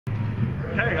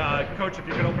Coach, if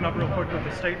you could open up real quick with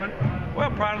a statement.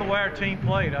 Well, proud of the way our team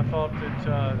played. I thought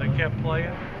that they kept playing.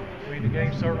 I mean, the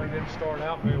game certainly didn't start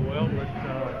out very well, but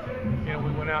you know,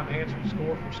 we went out and answered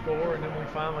score for score, and then we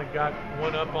finally got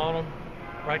one up on them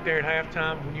right there at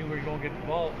halftime. We knew we were going to get the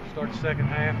ball, start the second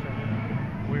half,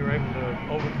 and we were able to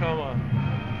overcome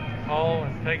a call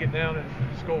and take it down and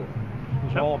score. It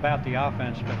was all about the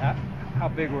offense, but how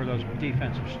big were those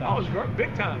defensive stops? Oh, it was great,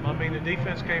 big time. I mean, the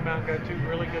defense came out and got two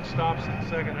really good stops in the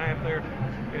second half there,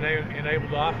 and they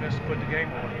enabled the offense to put the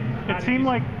game away. It seemed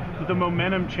like the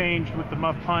momentum changed with the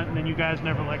muff punt, and then you guys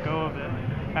never let go of it.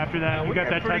 After that, you got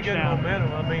that touchdown. We had pretty good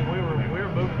momentum. I mean, we were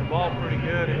moving the ball pretty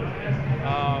good.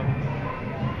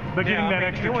 But getting that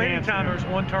extra chance. Anytime there's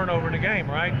one turnover in the game,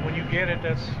 right? When you get it,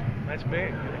 that's big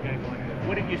in a game like that.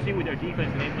 What did you see with their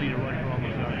defense enabling you to run for all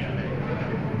those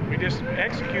yards? We just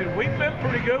executed. We've been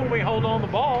pretty good when we hold on the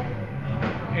ball,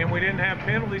 and we didn't have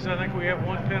penalties. I think we have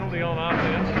one penalty on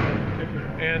offense.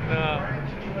 And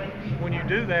when you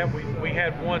do that, we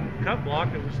had one cut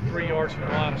block that was 3 yards from the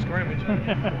line of scrimmage.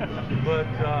 But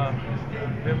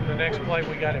then the next play,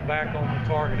 we got it back on the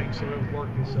targeting, so it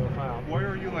worked itself out. Why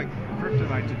are you like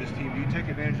kryptonite to this team? Do you take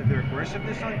advantage of their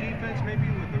aggressiveness on defense, maybe,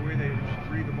 with the way they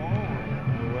read the ball?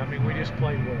 Or? I mean, we just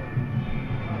played well.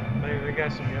 They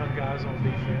got some young guys on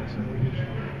defense,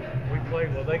 and we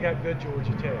played well. They got good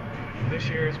Georgia Tech. This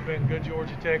year it's been good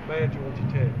Georgia Tech, bad Georgia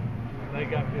Tech. They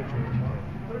got good Georgia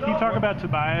Tech. Can you talk about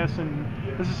Tobias? And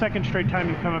this is the second straight time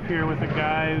you've come up here with a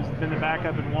guy who's been the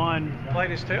backup and won.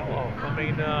 Played his tail off. I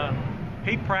mean,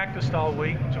 he practiced all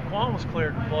week. Jaquan was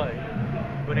cleared to play,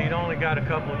 but he'd only got a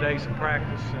couple of days of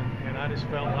practice, and I just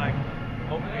felt like,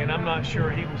 and I'm not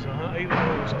sure he was, even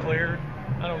though he was cleared,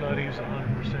 I don't know that he was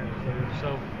 100% cleared.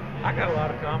 So I got a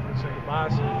lot of confidence in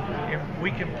Tobias, and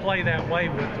we can play that way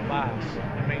with Tobias.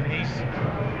 I mean, he's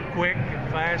quick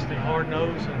and fast and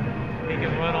hard-nosed, and he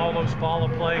can run all those follow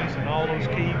plays and all those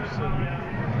keeps,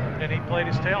 and he played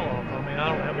his tail off. I mean, I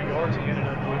don't know how many yards he ended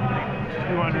up with.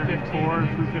 204,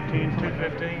 215.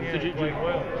 215, yeah, So he played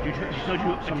well. So did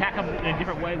you attack him in a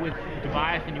different way with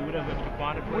Tobias than you would have with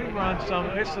Jaquan? We run some,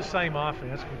 it's the same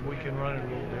offense, but we can run it a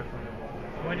little different.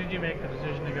 When did you make the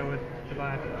decision to go with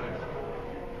Tobias?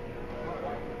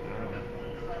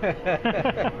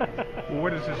 Well,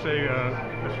 what does this say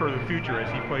as for the future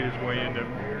as he played his way into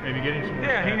maybe getting some more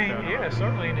Yeah,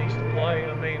 certainly he needs to play.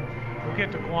 I mean, we'll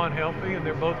get Daquan healthy, and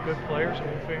they're both good players, and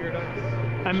we'll figure it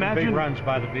out. Some big runs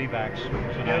by the B-backs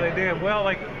tonight. Yeah, they did. Well,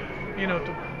 like, you know,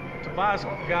 Tobias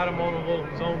got him on a little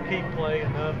zone keep play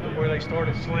enough to where they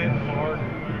started slanting hard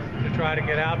to try to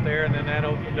get out there, and then that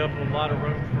opened up a lot of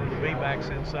room for the B-backs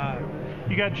inside.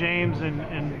 You got James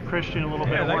and Christian a little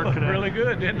bit of work looked today. Really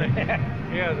good, didn't they?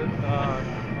 Yeah,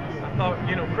 I thought,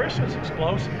 you know, Christian's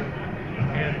explosive,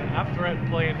 and I've threatened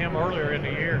playing him earlier in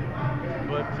the year,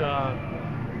 but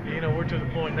you know, we're to the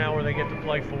point now where they get to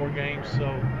play 4 games, so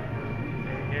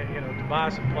you know,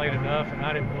 Tobias had played enough, and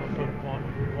I didn't want to put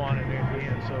one in there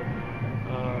again. So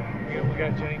you know, we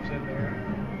got James in there.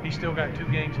 He's still got 2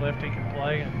 games left he can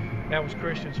play, and that was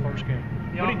Christian's first game.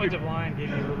 The offensive line gave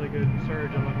you a really good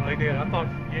surge. They did. I thought,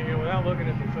 you know, without looking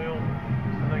at the film,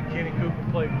 I think Kenny Cooper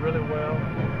played really well.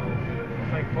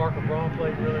 I think Parker Braun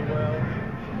played really well.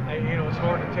 You know, it's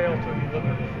hard to tell until you look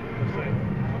at the film.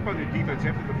 What about the defense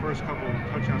after the first couple of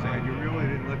touchdowns they had? You really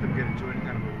didn't let them get into any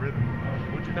kind of a rhythm.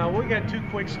 No, we got 2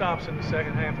 quick stops in the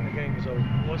second half, and the game was over.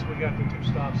 Once we got the 2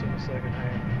 stops in the second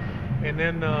half, and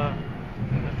then I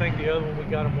think the other one we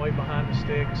got them way behind the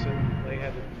sticks, and they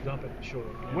had to dump it short.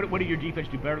 What did your defense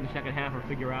do better in the second half, or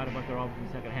figure out about their offense in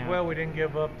the second half? Well, we didn't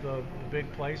give up the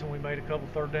big plays, and we made a couple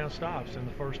third down stops in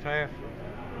the first half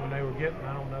when they were getting.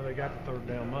 I don't know they got the third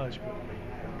down much,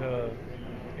 but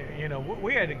you know,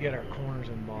 we had to get our corners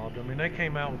involved. I mean, they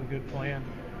came out with a good plan.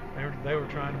 They were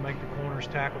trying to make the corners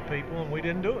tackle people, and we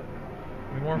didn't do it.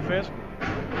 We weren't physical,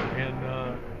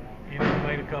 and you know, we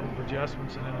made a couple of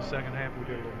adjustments, and in the second half we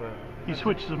did a little better. You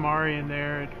switched Zamari in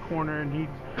there at corner, and he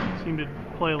seemed to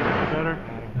play a little bit better. I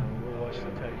don't know. We'll watch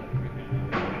the tape.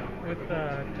 With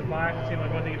Tobias, it seemed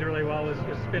like one thing he did really well was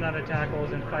spin out of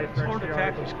tackles and fight for extra yards. It's hard to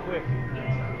tackle. It's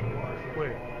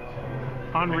quick.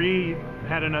 Henri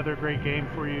had another great game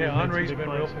for you. Yeah, Henri's been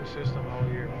real consistent all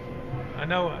year. I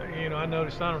know, you know, I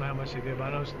noticed, I don't know how much they did, but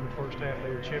I noticed in the first half they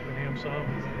were chipping him some.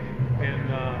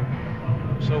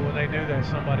 And so when they do that,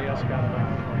 somebody else got to make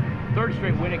the play. Third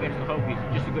straight win against the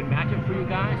Hokies. Just a good matchup for you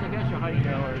guys, I guess, or how do you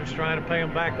know? Just trying to pay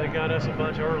them back. They got us a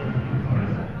bunch early.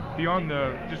 Beyond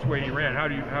just the way he ran, how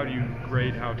do you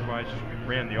grade how Tobias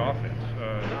ran the offense?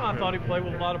 No, I thought he played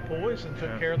with a lot of poise and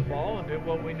took care of the ball and did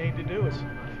what we need to do.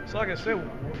 It's like I said,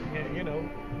 you know,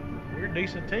 we're a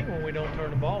decent team when we don't turn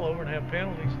the ball over and have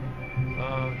penalties.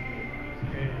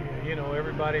 you know,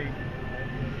 everybody,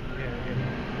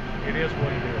 it is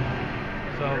what it is.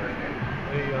 So,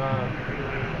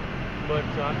 but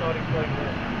I thought he played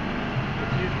well.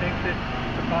 Do you think that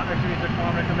Taquan to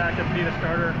come back and be the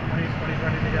starter when he's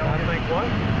ready to go? I think what?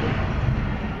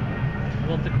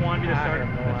 Will Taquan be the starter? I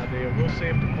have no idea. We'll see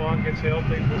if Taquan gets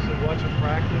healthy. We'll see, watch him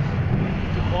practice.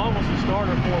 Taquan was the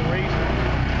starter for a reason.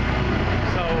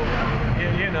 So,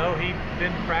 you know, he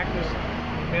didn't practice.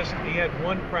 He had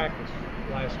one practice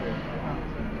last week.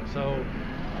 So,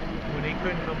 when he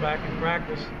couldn't come back and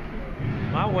practice,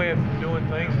 my way of doing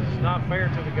things is it's not fair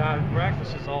to the guy who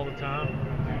practices all the time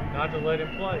not to let him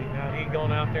play. Now, he'd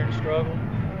gone out there and struggled.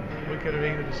 We could have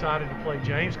either decided to play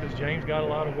James because James got a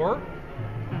lot of work,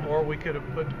 or we could have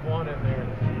put Taquan in there.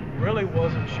 Really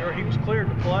wasn't sure. He was cleared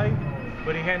to play,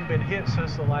 but he hadn't been hit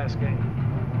since the last game.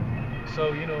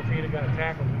 So, you know, if he'd have got a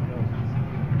tackle, he'd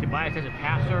go. Tobias as a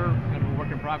passer, kind of a work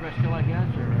in progress still, I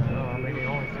guess? Or? I mean, he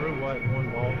only threw,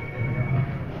 one ball.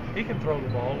 He can throw the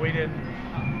ball. We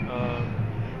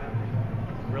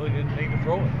really didn't need to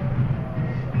throw it.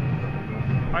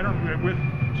 With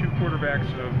two quarterbacks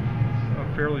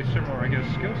of fairly similar, I guess,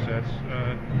 skill sets,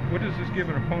 what does this give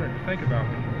an opponent to think about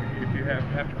if you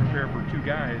have to prepare for two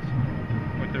guys,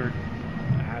 but they're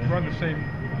run the same?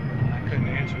 I couldn't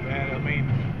answer that. I mean,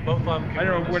 both of them can I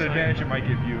don't run know the what same. advantage it might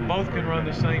give you. Both can run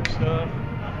the same stuff.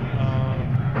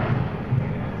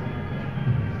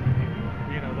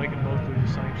 You know, they can both do the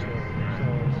same stuff. So,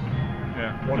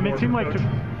 Yeah. I mean, it seemed like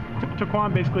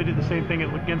Taquan basically did the same thing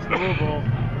against Louisville.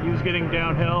 He was getting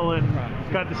downhill and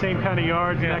got the same kind of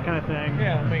yards and that kind of thing.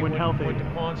 Yeah, I mean, when healthy. When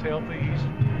Taquan's healthy,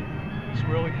 he's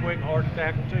really quick and hard to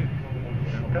tackle too.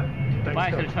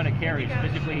 Tobias had a ton of carries.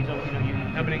 Physically, he's over.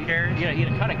 How many carries? Yeah, he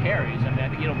had a ton of carries. I mean, I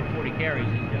think he had over 40 carries.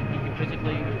 He can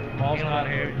physically. Ball's not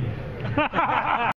heavy.